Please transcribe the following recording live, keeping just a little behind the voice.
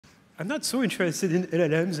I'm not so interested in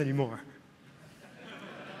LLMs anymore.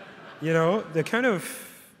 You know, they're kind of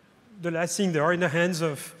the last thing. They are in the hands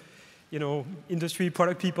of, you know, industry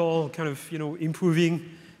product people, kind of, you know,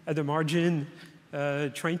 improving at the margin,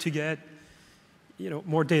 trying to get, you know,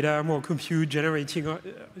 more data, more compute, generating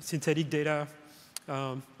synthetic data.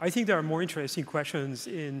 I think there are more interesting questions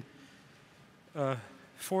in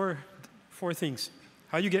four things.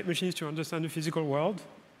 How do you get machines to understand the physical world?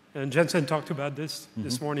 And Jensen talked about this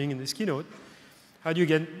this morning in this keynote. How do you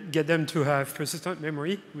get them to have persistent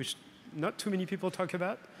memory, which not too many people talk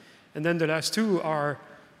about? And then the last two are,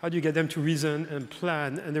 how do you get them to reason and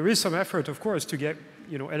plan? And there is some effort, of course, to get,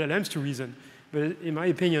 you know, LLMs to reason. But in my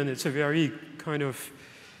opinion, it's a very kind of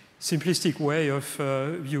simplistic way of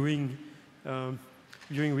viewing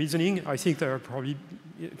reasoning. I think there are probably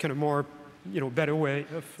kind of more, you know, better way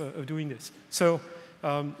of doing this. So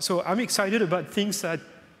I'm excited about things that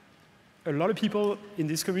a lot of people in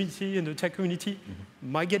this community, in the tech community,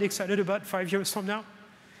 might get excited about 5 years from now.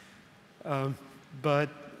 But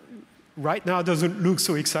right now it doesn't look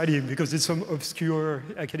so exciting because it's some obscure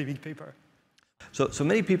academic paper. So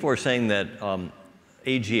many people are saying that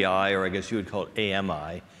AGI, or I guess you would call it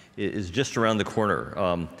AMI, is just around the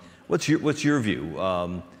corner. What's your view?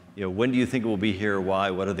 You know, when do you think it will be here?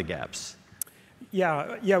 Why? What are the gaps?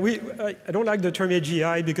 Yeah. I don't like the term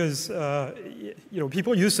AGI because you know,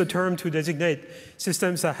 people use the term to designate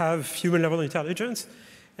systems that have human-level intelligence.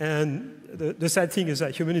 And the sad thing is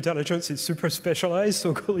that human intelligence is super specialized,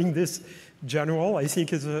 so calling this general, I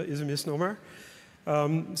think, is a misnomer.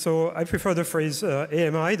 So I prefer the phrase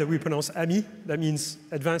AMI, that we pronounce AMI. That means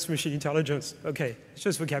Advanced Machine Intelligence. OK, it's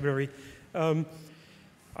just vocabulary.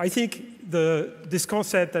 I think this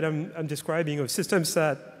concept that I'm describing of systems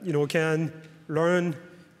that, you know, can learn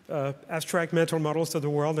abstract mental models of the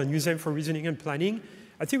world and use them for reasoning and planning,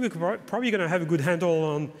 I think we're probably going to have a good handle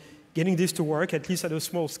on getting this to work, at least at a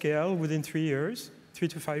small scale, within 3 years, 3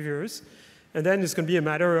 to 5 years. And then it's going to be a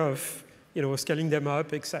matter of, you know, scaling them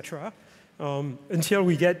up, et cetera, until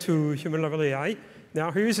we get to human-level AI. Now,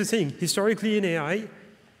 here's the thing. Historically in AI,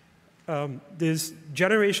 there's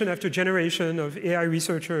generation after generation of AI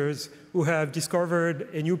researchers who have discovered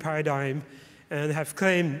a new paradigm and have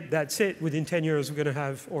claimed that's it, within 10 years we're going to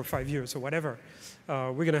have, or 5 years or whatever,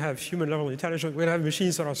 we're going to have human-level intelligence. We're going to have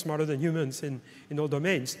machines that are smarter than humans in all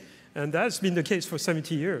domains. And that's been the case for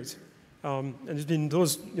 70 years. And there's been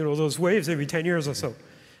those, you know, those waves every 10 years or so.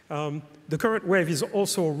 The current wave is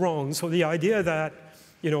also wrong. So the idea that,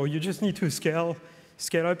 you know, you just need to scale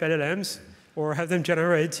up LLMs or have them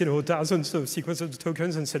generate, you know, thousands of sequences of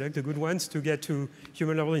tokens and select the good ones to get to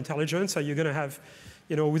human-level intelligence, and you're going to have,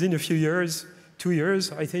 you know, within a few years, 2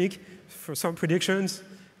 years, I think, for some predictions,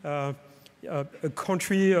 a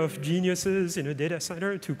country of geniuses in a data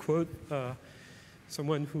center, to quote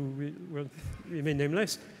someone who will remain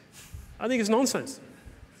nameless. I think it's nonsense.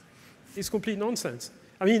 It's complete nonsense.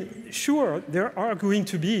 I mean, sure, there are going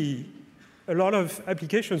to be a lot of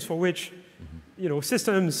applications for which, you know,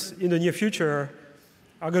 systems in the near future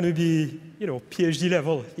are going to be, you know, PhD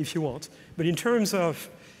level, if you want. But in terms of,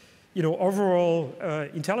 you know, overall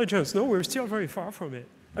intelligence, no, we're still very far from it.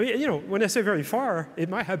 I mean, you know, when I say very far, it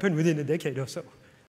might happen within a decade or so.